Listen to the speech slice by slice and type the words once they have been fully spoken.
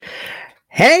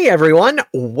Hey everyone,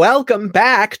 welcome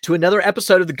back to another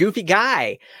episode of The Goofy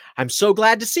Guy. I'm so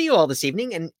glad to see you all this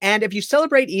evening, and if you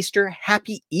celebrate Easter,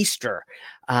 happy Easter.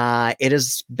 It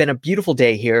has been a beautiful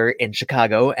day here in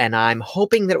Chicago, and I'm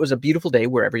hoping that it was a beautiful day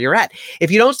wherever you're at.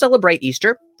 If you don't celebrate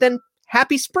Easter, then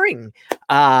happy spring.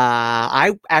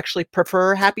 I actually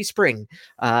prefer happy spring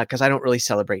because I don't really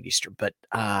celebrate Easter, but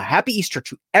happy Easter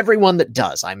to everyone that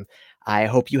does. I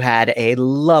hope you had a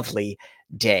lovely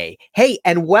day. Hey,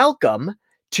 and welcome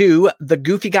to the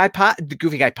Goofy Guy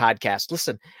podcast.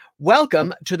 Listen,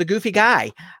 welcome to the Goofy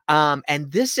Guy.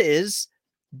 And this is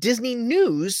Disney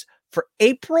news for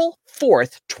April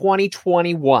 4th,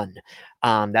 2021.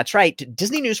 That's right,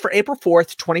 Disney news for April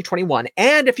 4th, 2021.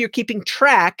 And if you're keeping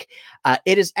track,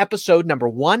 it is episode number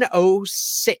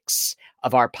 106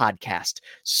 of our podcast.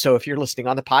 So if you're listening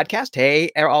on the podcast, hey,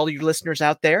 all you listeners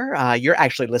out there, you're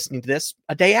actually listening to this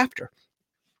a day after.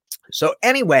 So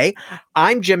anyway,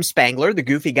 I'm Jim Spangler, the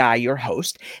Goofy Guy, your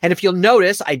host. And if you'll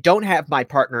notice, I don't have my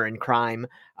partner in crime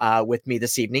with me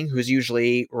this evening, who's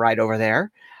usually right over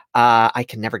there. I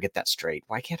can never get that straight.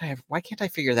 Why can't I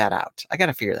figure that out? I got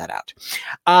to figure that out.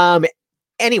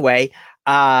 Anyway,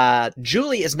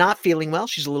 Julie is not feeling well.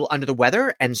 She's a little under the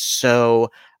weather. And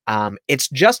so it's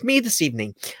just me this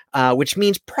evening, which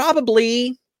means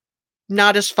probably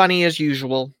not as funny as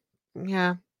usual.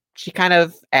 Yeah. She kind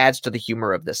of adds to the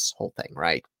humor of this whole thing,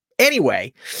 right?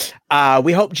 Anyway,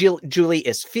 we hope Julie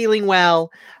is feeling well.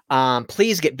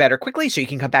 Please get better quickly so you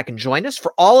can come back and join us.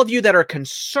 For all of you that are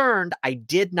concerned, I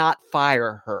did not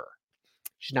fire her.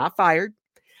 She's not fired.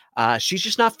 She's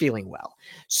just not feeling well.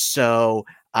 So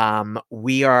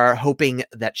we are hoping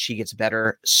that she gets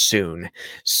better soon.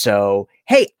 So,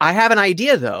 hey, I have an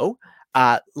idea, though.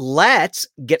 Let's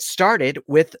get started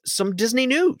with some Disney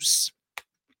news.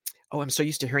 Oh, I'm so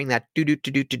used to hearing that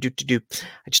do-do-do-do-do-do-do.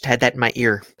 I just had that in my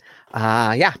ear.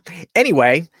 Yeah.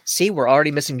 Anyway, see, we're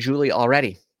already missing Julie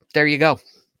already. There you go.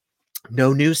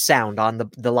 No new sound on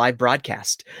the live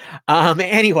broadcast.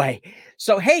 Anyway,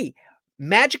 so hey,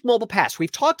 Magic Mobile Pass. We've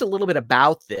talked a little bit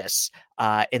about this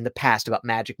in the past, about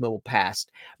Magic Mobile Pass,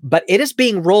 but it is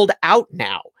being rolled out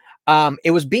now.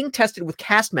 It was being tested with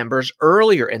cast members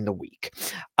earlier in the week.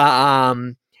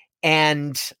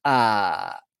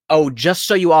 Oh, just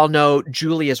so you all know,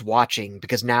 Julie is watching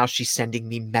because now she's sending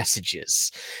me messages.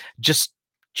 Just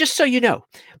so you know.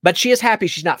 But she is happy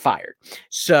she's not fired.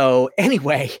 So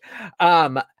anyway,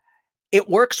 it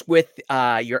works with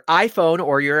your iPhone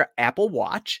or your Apple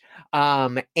Watch.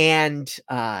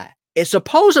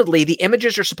 Supposedly the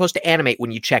images are supposed to animate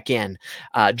when you check in.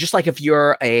 Just like if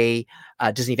you're a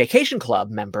Disney Vacation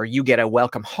Club member, you get a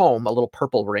welcome home, a little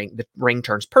purple ring. The ring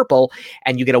turns purple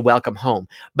and you get a welcome home.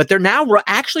 But they're now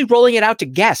actually rolling it out to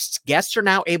guests. Guests are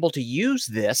now able to use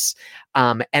this.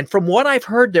 And from what I've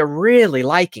heard, they're really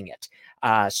liking it.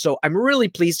 So I'm really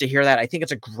pleased to hear that. I think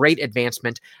it's a great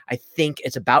advancement. I think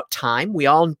it's about time. We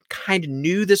all kind of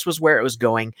knew this was where it was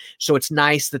going. So it's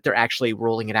nice that they're actually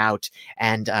rolling it out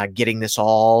and getting this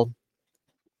all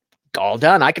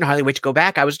done. I can hardly wait to go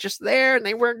back. I was just there and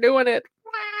they weren't doing it.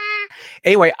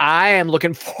 Anyway, I am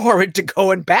looking forward to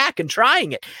going back and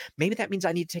trying it. Maybe that means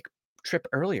I need to take a trip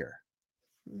earlier.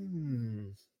 I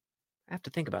have to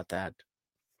think about that.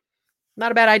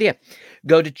 Not a bad idea.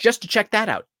 Just to check that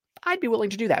out. I'd be willing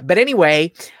to do that. But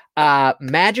anyway,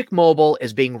 Magic Mobile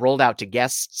is being rolled out to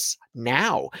guests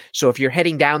now. So if you're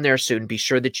heading down there soon, be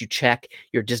sure that you check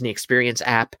your Disney Experience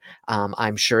app.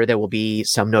 I'm sure there will be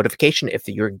some notification if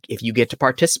you get to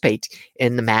participate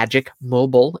in the Magic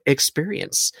Mobile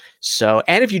experience. So,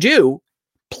 and if you do,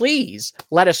 please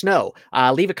let us know.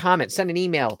 Leave a comment, send an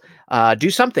email, do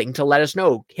something to let us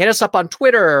know. Hit us up on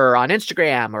Twitter or on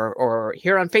Instagram or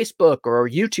here on Facebook or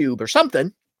YouTube or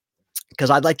something, because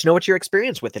I'd like to know what your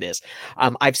experience with it is.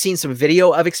 I've seen some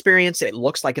video of experience. It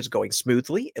looks like it's going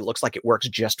smoothly. It looks like it works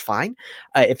just fine.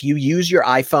 If you use your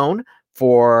iPhone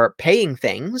for paying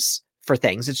for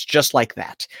things, it's just like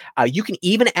that. You can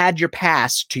even add your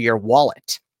pass to your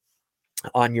wallet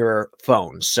on your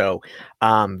phone. So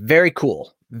very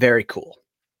cool. Very cool.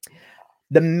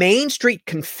 The Main Street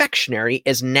Confectionery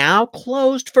is now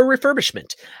closed for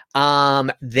refurbishment.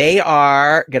 They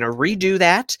are going to redo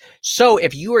that. So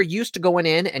if you are used to going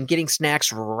in and getting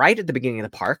snacks right at the beginning of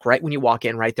the park, right when you walk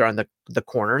in, right there on the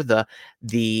corner,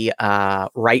 the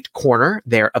right corner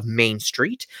there of Main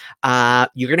Street,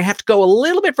 you're going to have to go a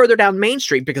little bit further down Main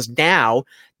Street because now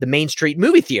the Main Street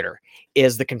Movie Theater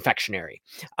is the confectionery.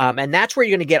 And that's where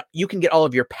you can get all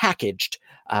of your packaged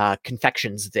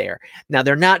confections there. Now,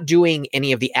 they're not doing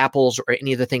any of the apples or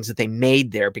any of the things that they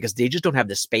made there because they just don't have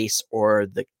the space or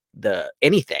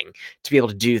anything to be able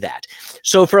to do that.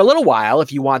 So for a little while,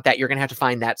 if you want that, you're going to have to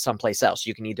find that someplace else.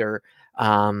 You can either,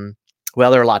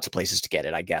 well, there are lots of places to get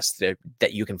it, I guess,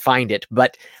 that you can find it.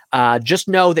 But just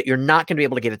know that you're not going to be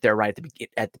able to get it there right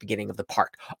at the beginning of the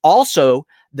park. Also,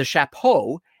 the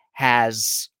Chapeau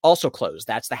has also closed.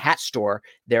 That's the hat store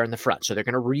there in the front. So they're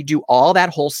going to redo all that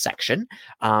whole section.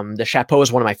 The Chapeau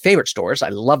is one of my favorite stores. I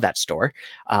love that store.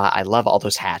 I love all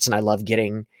those hats, and I love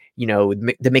getting,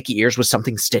 the Mickey ears with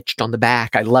something stitched on the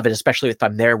back. I love it, especially if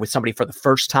I'm there with somebody for the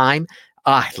first time.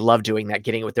 I love doing that,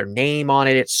 getting it with their name on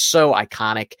it. It's so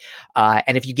iconic.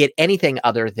 And if you get anything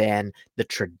other than the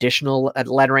traditional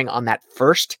lettering on that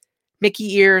first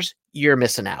Mickey ears, you're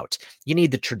missing out. You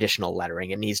need the traditional lettering.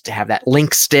 It needs to have that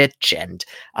link stitch and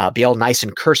be all nice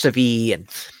and cursive-y and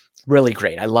really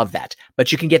great. I love that.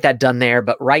 But you can get that done there.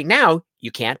 But right now,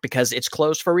 you can't because it's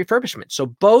closed for refurbishment. So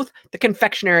both the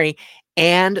confectionery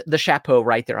and the Chapeau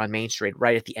right there on Main Street,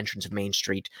 right at the entrance of Main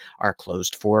Street, are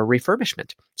closed for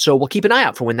refurbishment. So we'll keep an eye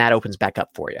out for when that opens back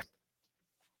up for you.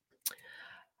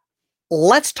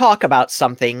 Let's talk about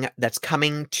something that's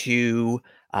coming to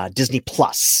Disney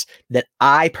Plus that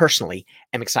I personally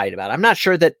am excited about. I'm not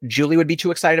sure that Julie would be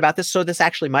too excited about this, so this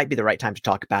actually might be the right time to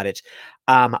talk about it.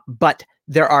 But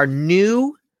there are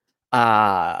new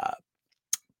promos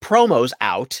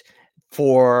out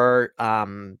for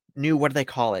new, what do they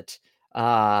call it?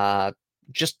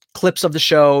 Just clips of the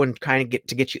show and kind of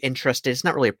get you interested. It's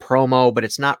not really a promo, but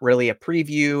it's not really a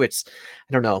preview. It's,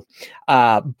 I don't know.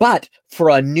 But for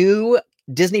a new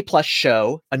Disney Plus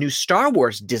show, a new Star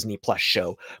Wars Disney Plus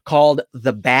show called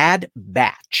The Bad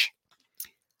Batch,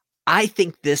 I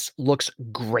think this looks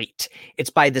great. It's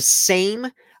by the same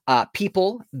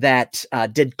people that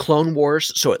did Clone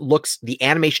Wars. So the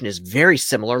animation is very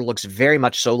similar, looks very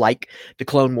much so like the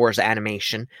Clone Wars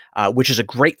animation, which is a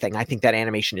great thing. I think that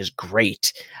animation is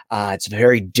great. It's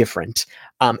very different.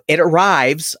 It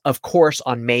arrives, of course,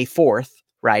 on May 4th,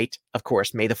 right? Of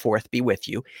course, May the 4th be with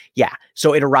you. Yeah.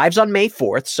 So it arrives on May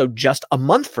 4th. So just a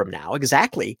month from now,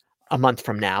 exactly a month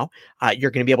from now,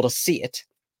 you're going to be able to see it.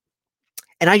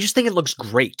 And I just think it looks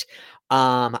great.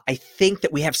 I think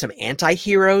that we have some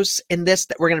anti-heroes in this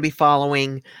that we're going to be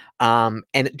following. And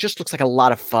it just looks like a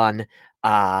lot of fun.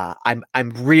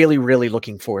 I'm really, really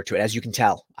looking forward to it. As you can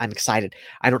tell, I'm excited.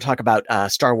 I don't talk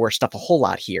about Star Wars stuff a whole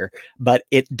lot here, but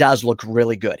it does look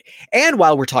really good. And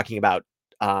while we're talking about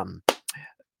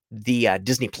the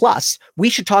Disney Plus, we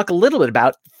should talk a little bit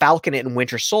about Falcon and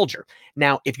Winter Soldier.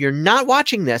 Now, if you're not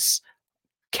watching this,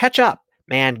 catch up,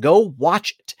 man. Go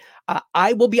watch it.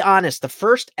 I will be honest, the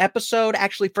first episode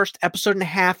and a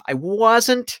half, I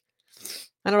wasn't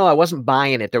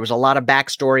buying it. There was a lot of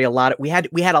backstory,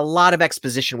 we had a lot of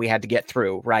exposition we had to get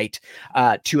through, right?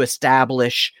 To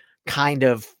establish kind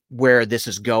of where this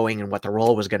is going and what the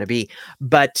role was going to be.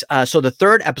 But so the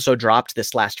third episode dropped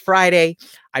this last Friday.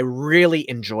 I really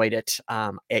enjoyed it.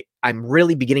 I'm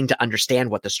really beginning to understand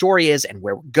what the story is and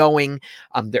where we're going.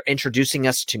 They're introducing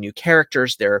us to new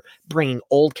characters. They're bringing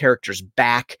old characters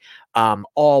back.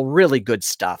 All really good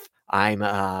stuff.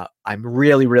 I'm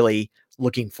really, really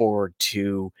looking forward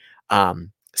to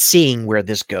seeing where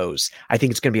this goes. I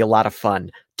think it's going to be a lot of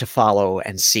fun to follow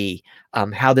and see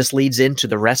how this leads into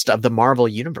the rest of the Marvel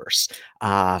universe.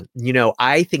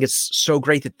 I think it's so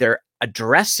great that they're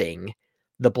addressing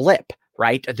the blip,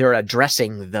 right? They're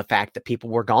addressing the fact that people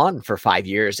were gone for 5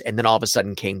 years and then all of a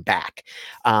sudden came back.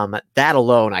 That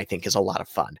alone, I think, is a lot of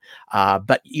fun.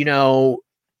 But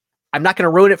I'm not going to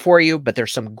ruin it for you, but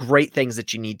there's some great things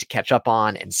that you need to catch up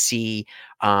on and see.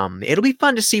 It'll be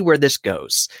fun to see where this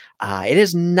goes. It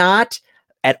is not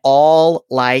at all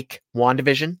like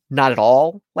WandaVision, not at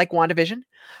all like WandaVision.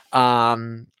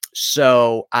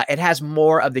 So it has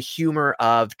more of the humor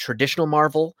of traditional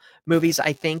Marvel movies.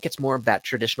 I think it's more of that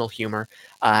traditional humor.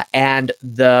 And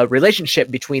the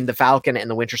relationship between the Falcon and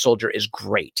the Winter Soldier is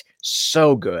great.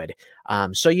 So good.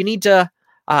 So you need to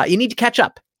catch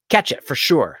up, catch it for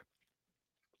sure.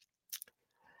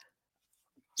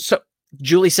 So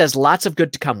Julie says lots of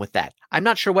good to come with that. I'm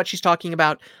not sure what she's talking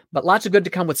about, but lots of good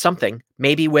to come with something,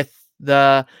 maybe with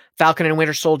the Falcon and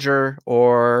Winter Soldier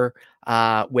or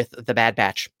with the Bad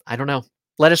Batch. I don't know.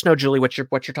 Let us know, Julie, what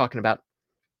you're talking about.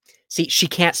 See, she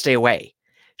can't stay away.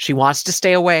 She wants to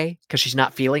stay away because she's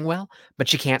not feeling well, but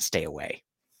she can't stay away.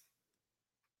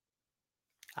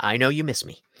 I know you miss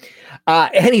me.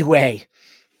 Anyway,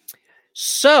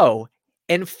 so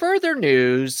in further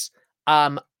news,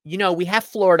 we have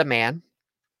Florida Man.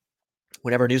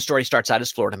 Whenever a news story starts out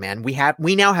as Florida Man,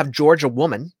 we now have Georgia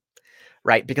Woman,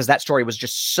 right? Because that story was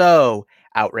just so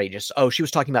outrageous. Oh, she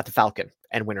was talking about the Falcon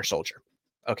and Winter Soldier.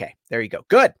 Okay, there you go.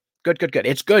 Good. Good, good, good.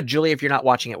 It's good, Julie. If you're not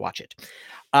watching it, watch it.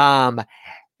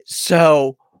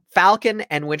 So Falcon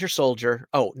and Winter Soldier.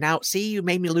 Oh, now see, you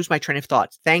made me lose my train of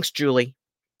thought. Thanks, Julie.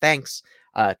 Thanks.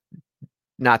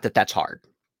 Not that that's hard.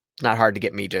 Not hard to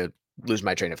get me to lose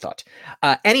my train of thought.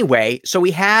 Anyway, so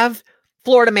we have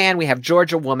Florida Man, we have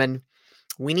Georgia Woman.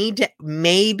 We need to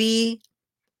maybe,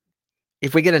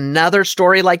 if we get another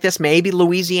story like this, maybe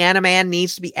Louisiana Man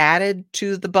needs to be added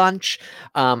to the bunch.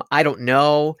 I don't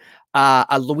know.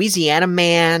 A Louisiana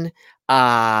Man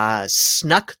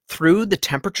snuck through the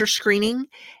temperature screening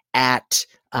at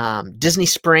Disney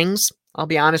Springs. I'll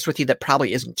be honest with you, that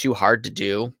probably isn't too hard to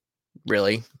do,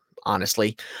 really,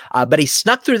 honestly. But he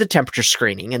snuck through the temperature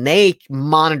screening, and they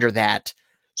monitor that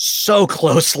so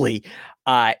closely.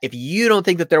 If you don't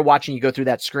think that they're watching you go through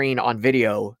that screen on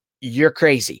video, you're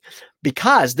crazy,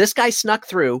 because this guy snuck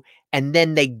through, and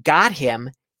then they got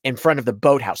him in front of the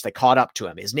boathouse. They caught up to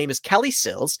him. His name is Kelly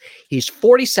Sills. He's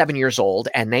 47 years old,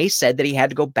 and they said that he had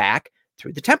to go back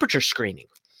through the temperature screening.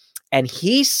 And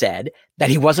he said that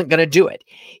he wasn't going to do it.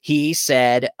 He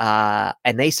said,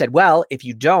 and they said, well, if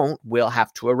you don't, we'll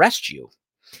have to arrest you.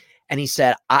 And he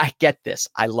said, I get this.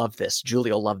 I love this.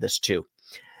 Julie will love this too.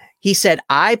 He said,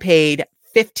 I paid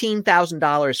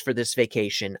 $15,000 for this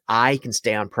vacation. I can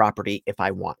stay on property if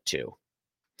I want to.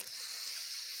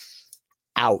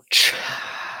 Ouch.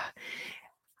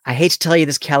 I hate to tell you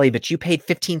this, Kelly, but you paid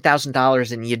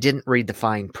 $15,000 and you didn't read the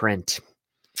fine print.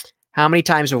 How many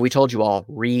times have we told you all,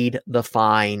 read the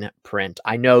fine print?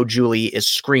 I know Julie is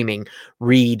screaming,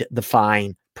 read the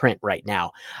fine print right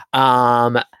now.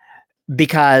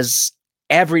 Because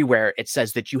everywhere it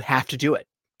says that you have to do it.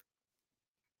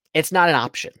 It's not an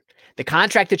option. The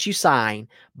contract that you sign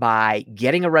by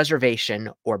getting a reservation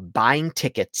or buying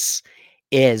tickets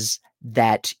is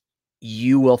that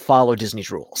you will follow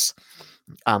Disney's rules.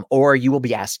 Or you will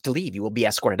be asked to leave. You will be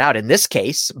escorted out. In this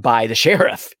case, by the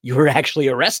sheriff. You were actually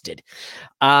arrested.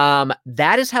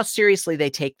 That is how seriously they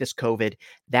take this COVID.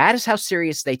 That is how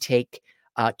serious they take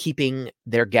keeping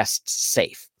their guests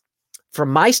safe. From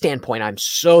my standpoint, I'm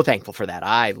so thankful for that.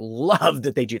 I love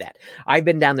that they do that. I've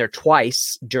been down there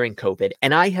twice during COVID,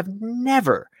 and I have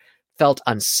never felt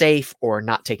unsafe or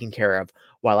not taken care of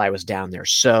while I was down there.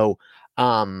 So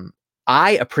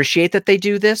I appreciate that they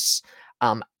do this.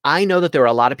 I know that there are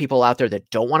a lot of people out there that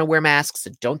don't want to wear masks,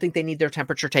 that don't think they need their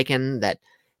temperature taken, that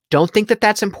don't think that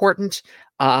that's important.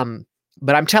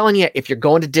 But I'm telling you, if you're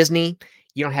going to Disney,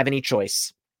 you don't have any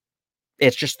choice.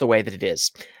 It's just the way that it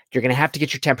is. You're going to have to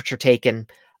get your temperature taken,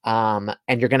 and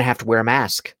you're going to have to wear a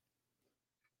mask.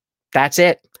 That's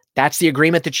it. That's the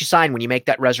agreement that you sign when you make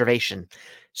that reservation.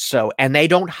 So, and they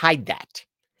don't hide that.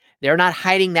 They're not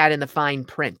hiding that in the fine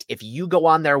print. If you go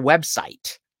on their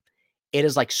website, it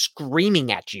is like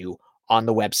screaming at you on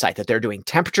the website that they're doing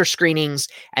temperature screenings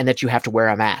and that you have to wear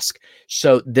a mask.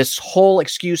 So this whole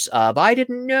excuse of, I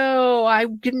didn't know, I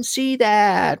didn't see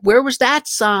that, where was that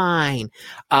sign?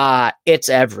 It's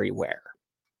everywhere.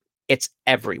 It's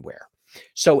everywhere.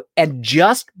 So, and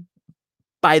just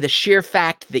by the sheer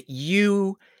fact that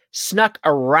you snuck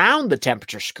around the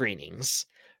temperature screenings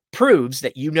proves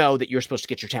that you know that you're supposed to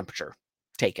get your temperature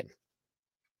taken.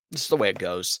 This is the way it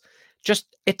goes.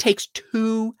 Just, it takes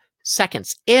 2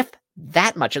 seconds, if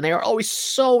that much. And they are always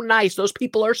so nice. Those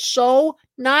people are so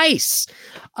nice.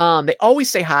 They always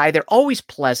say hi. They're always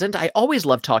pleasant. I always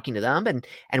love talking to them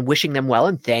and wishing them well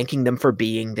and thanking them for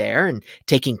being there and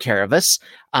taking care of us.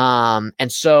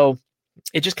 And so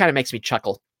it just kind of makes me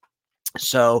chuckle.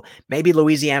 So maybe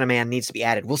Louisiana Man needs to be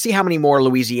added. We'll see how many more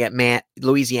Louisiana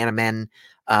Men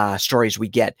stories we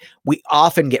get. We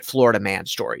often get Florida Man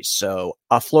stories. So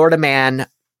a Florida Man ...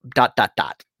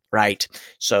 right?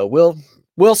 So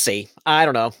we'll see. I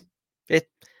don't know.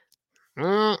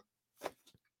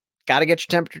 Got to get your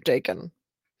temperature taken.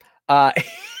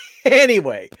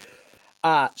 Anyway,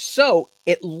 so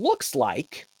it looks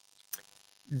like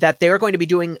that they're going to be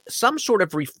doing some sort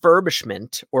of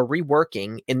refurbishment or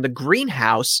reworking in the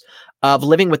greenhouse of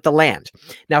Living with the Land.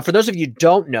 Now, for those of you who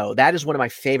don't know, that is one of my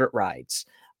favorite rides.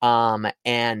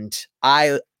 And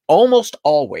I almost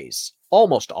always,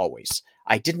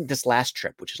 I didn't this last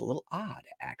trip, which is a little odd,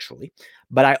 actually,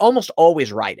 but I almost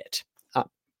always ride it.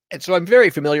 And so I'm very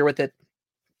familiar with it.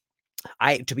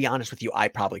 To be honest with you, I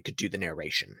probably could do the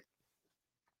narration.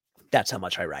 That's how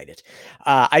much I ride it.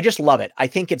 I just love it. I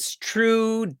think it's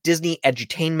true Disney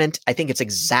edutainment. I think it's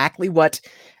exactly what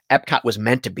Epcot was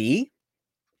meant to be.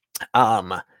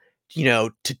 To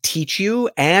teach you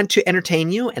and to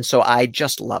entertain you. And so I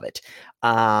just love it.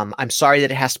 I'm sorry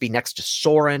that it has to be next to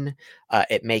Soarin'.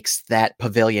 It makes that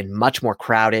pavilion much more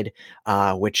crowded,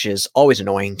 which is always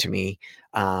annoying to me.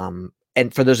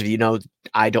 and for those of you who know,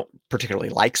 I don't particularly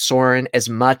like Soarin' as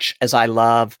much as I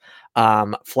love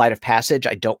Flight of Passage.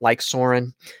 I don't like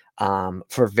Soarin'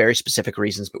 for very specific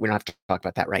reasons, but we don't have to talk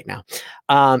about that right now.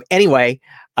 Anyway,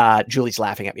 Julie's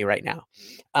laughing at me right now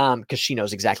because she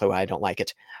knows exactly why I don't like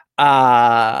it.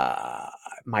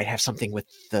 Might have something with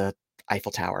the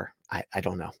Eiffel Tower. I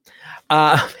don't know.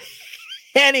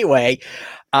 Anyway,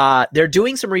 they're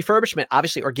doing some refurbishment,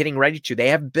 obviously, or getting ready to. They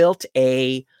have built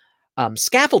a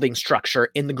scaffolding structure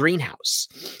in the greenhouse.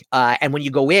 And when you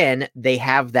go in, they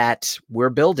have that we're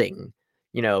building,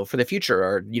 for the future,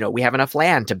 or, we have enough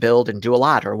land to build and do a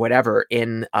lot or whatever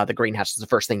in the greenhouse is the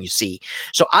first thing you see.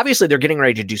 So obviously they're getting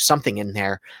ready to do something in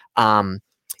there.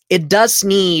 It does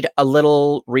need a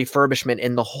little refurbishment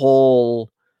in the whole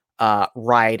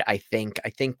ride, I think. I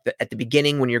think that at the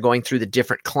beginning, when you're going through the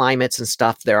different climates and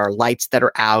stuff, there are lights that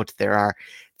are out. There are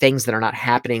things that are not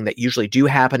happening that usually do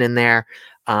happen in there.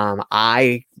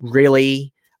 I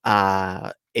really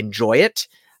enjoy it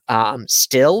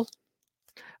still,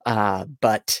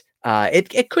 but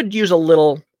it could use a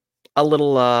little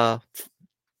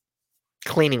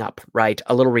cleaning up, right?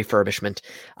 A little refurbishment.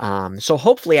 So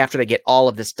hopefully after they get all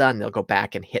of this done, they'll go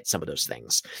back and hit some of those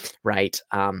things, right?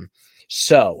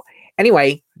 So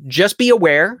anyway, just be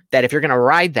aware that if you're going to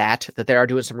ride that they are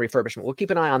doing some refurbishment. We'll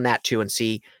keep an eye on that too and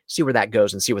see where that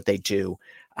goes and see what they do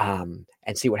and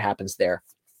see what happens there.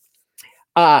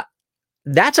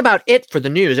 That's about it for the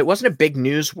news. It wasn't a big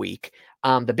news week.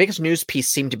 The biggest news piece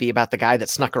seemed to be about the guy that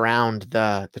snuck around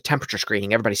the temperature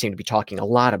screening. Everybody seemed to be talking a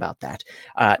lot about that.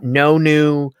 No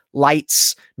new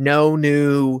lights, no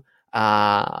new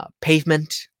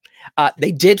pavement.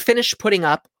 They did finish putting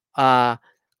up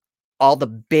all the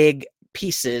big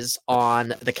pieces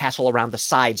on the castle around the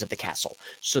sides of the castle.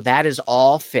 So that is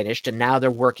all finished. And now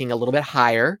they're working a little bit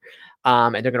higher.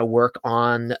 And they're going to work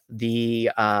on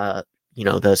the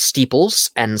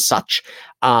steeples and such.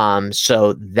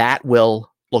 So that will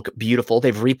look beautiful.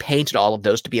 They've repainted all of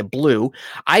those to be a blue.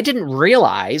 I didn't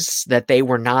realize that they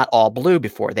were not all blue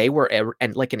before. They were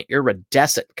like an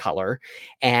iridescent color.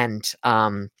 And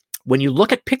when you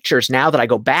look at pictures now that I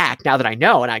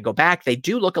know and I go back, they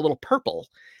do look a little purple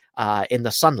in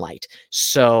the sunlight.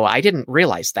 So I didn't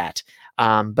realize that.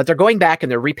 But they're going back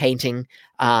and they're repainting,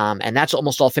 and that's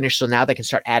almost all finished. So now they can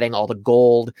start adding all the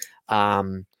gold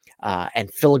and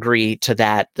filigree to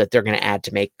that they're going to add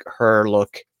to make her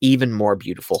look even more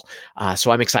beautiful. So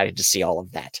I'm excited to see all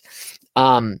of that.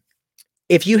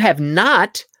 If you have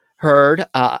not heard,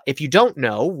 if you don't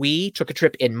know, we took a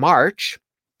trip in March.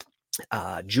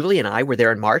 Julie and I were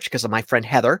there in March because of my friend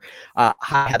Heather.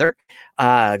 Hi, Heather.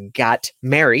 Got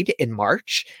married in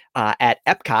March at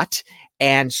Epcot.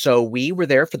 And so we were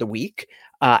there for the week.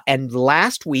 And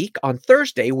last week on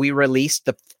Thursday, we released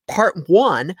the part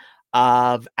 1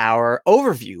 of our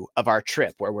overview of our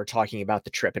trip, where we're talking about the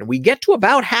trip. And we get to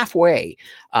about halfway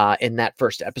in that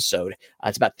first episode.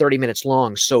 It's about 30 minutes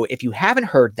long. So if you haven't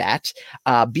heard that,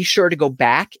 be sure to go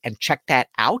back and check that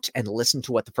out and listen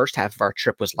to what the first half of our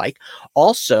trip was like.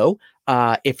 Also,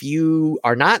 if you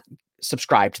are not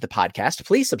subscribe to the podcast,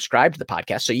 please subscribe to the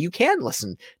podcast so you can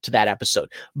listen to that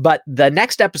episode. But the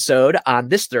next episode on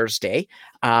this Thursday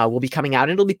will be coming out,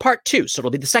 and it'll be part 2. So it'll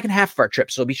be the second half of our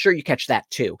trip. So be sure you catch that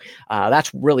too.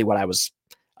 That's really what I was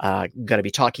going to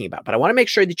be talking about. But I want to make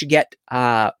sure that you get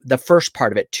the first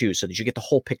part of it too, so that you get the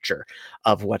whole picture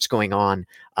of what's going on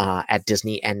at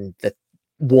Disney and the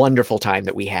wonderful time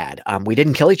that we had. We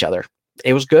didn't kill each other.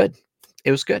 It was good.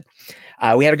 It was good.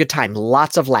 We had a good time.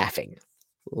 Lots of laughing.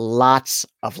 Let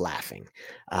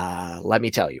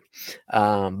me tell you.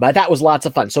 But that was lots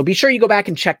of fun. So be sure you go back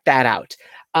and check that out.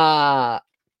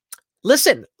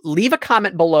 Listen, leave a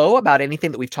comment below about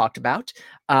anything that we've talked about,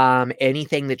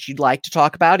 anything that you'd like to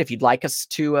talk about. If you'd like us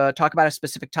to talk about a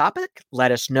specific topic,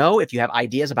 let us know. If you have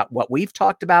ideas about what we've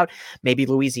talked about, maybe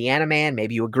Louisiana Man,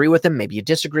 maybe you agree with him, maybe you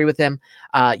disagree with him,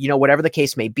 whatever the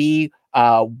case may be.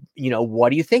 What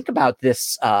do you think about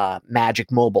this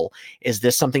Magic Mobile? Is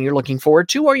this something you're looking forward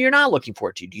to, or you're not looking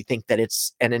forward to? Do you think that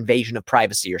it's an invasion of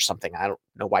privacy or something? I don't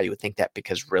know why you would think that,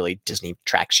 because really Disney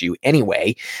tracks you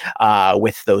anyway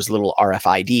with those little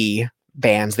RFID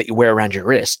bands that you wear around your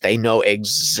wrist. They know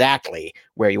exactly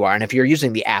where you are. And if you're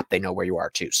using the app, they know where you are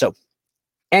too. So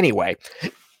anyway,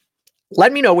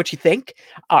 let me know what you think.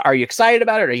 Are you excited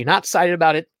about it? Are you not excited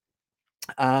about it?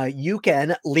 You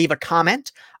can leave a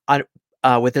comment on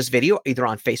with this video, either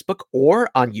on Facebook or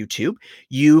on YouTube.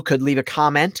 You could leave a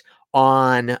comment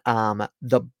on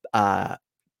the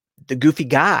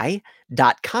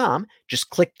goofyguy.com. Just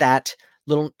click that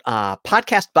little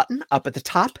podcast button up at the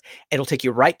top. It'll take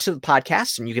you right to the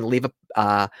podcast, and you can leave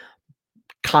a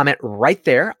comment right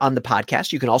there on the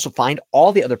podcast. You can also find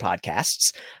all the other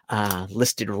podcasts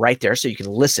listed right there, so you can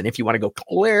listen if you want to go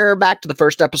clear back to the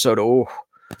first episode.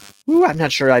 I'm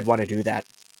not sure I'd want to do that.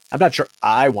 I'm not sure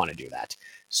I want to do that.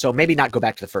 So maybe not go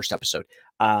back to the first episode.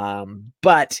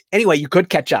 But anyway, you could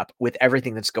catch up with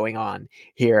everything that's going on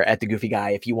here at The Goofy Guy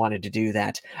if you wanted to do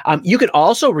that. You can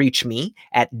also reach me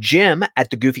at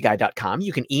jim@thegoofyguy.com.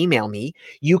 You can email me.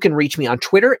 You can reach me on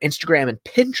Twitter, Instagram, and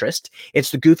Pinterest.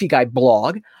 It's The Goofy Guy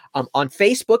blog. On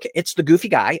Facebook, it's The Goofy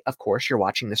Guy. Of course, you're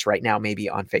watching this right now, maybe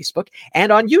on Facebook. And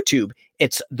on YouTube,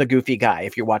 it's The Goofy Guy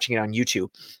if you're watching it on YouTube.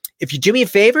 If you do me a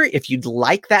favor, if you'd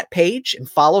like that page and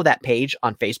follow that page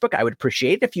on Facebook, I would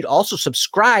appreciate it. If you'd also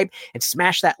subscribe and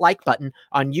smash that like button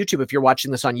on YouTube, if you're watching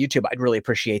this on YouTube, I'd really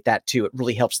appreciate that too. It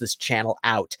really helps this channel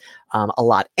out a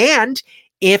lot. And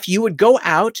if you would go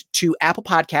out to Apple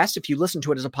Podcasts, if you listen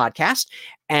to it as a podcast,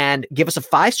 and give us a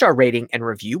 5-star rating and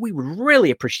review, we would really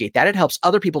appreciate that. It helps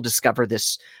other people discover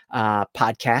this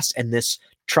podcast and this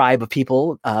tribe of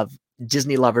people, of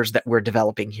Disney lovers that we're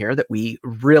developing here that we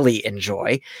really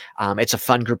enjoy. It's a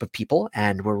fun group of people,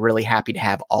 and we're really happy to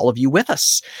have all of you with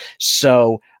us.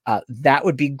 So that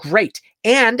would be great.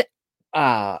 And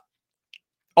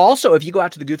also, if you go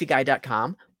out to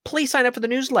thegoofyguy.com, please sign up for the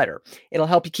newsletter. It'll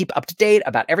help you keep up to date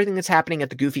about everything that's happening at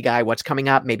The Goofy Guy, what's coming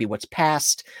up, maybe what's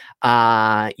past,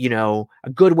 a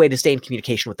good way to stay in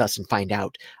communication with us and find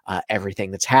out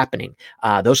everything that's happening.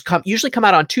 Those usually come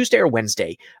out on Tuesday or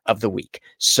Wednesday of the week.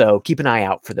 So keep an eye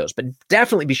out for those, but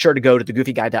definitely be sure to go to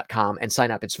thegoofyguy.com and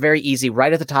sign up. It's very easy,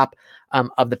 right at the top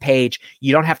of the page.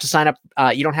 You don't have to sign up.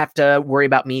 You don't have to worry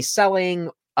about me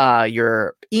selling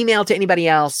your email to anybody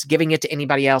else, giving it to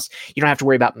anybody else. You don't have to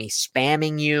worry about me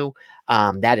spamming you.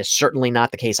 That is certainly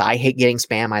not the case. I hate getting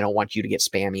spam. I don't want you to get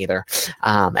spam either.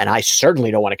 And I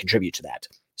certainly don't want to contribute to that.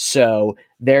 So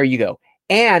there you go.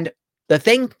 And the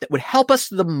thing that would help us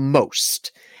the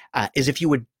most is if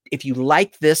you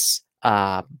like this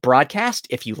broadcast,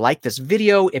 if you like this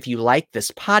video, if you like this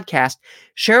podcast,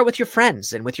 share it with your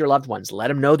friends and with your loved ones. Let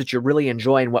them know that you're really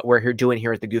enjoying what we're doing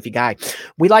here at The Goofy Guy.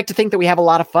 We like to think that we have a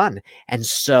lot of fun. And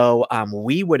so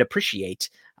we would appreciate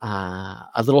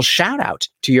a little shout out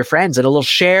to your friends and a little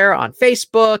share on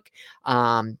Facebook.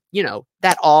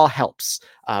 That all helps.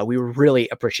 We really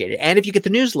appreciate it. And if you get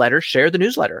the newsletter, share the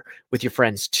newsletter with your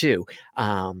friends too,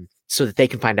 so that they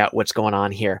can find out what's going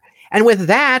on here. And with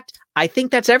that, I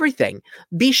think that's everything.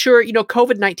 Be sure,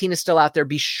 COVID-19 is still out there.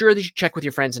 Be sure that you check with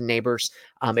your friends and neighbors.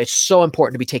 It's so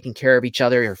important to be taking care of each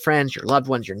other, your friends, your loved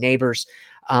ones, your neighbors.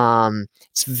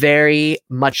 It's very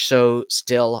much so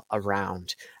still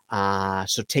around.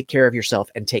 So take care of yourself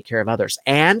and take care of others.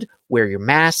 And wear your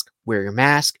mask, wear your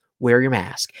mask, wear your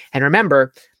mask. And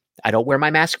remember, I don't wear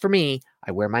my mask for me.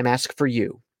 I wear my mask for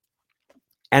you.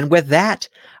 And with that,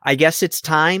 I guess it's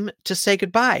time to say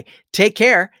goodbye. Take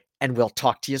care, and we'll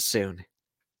talk to you soon.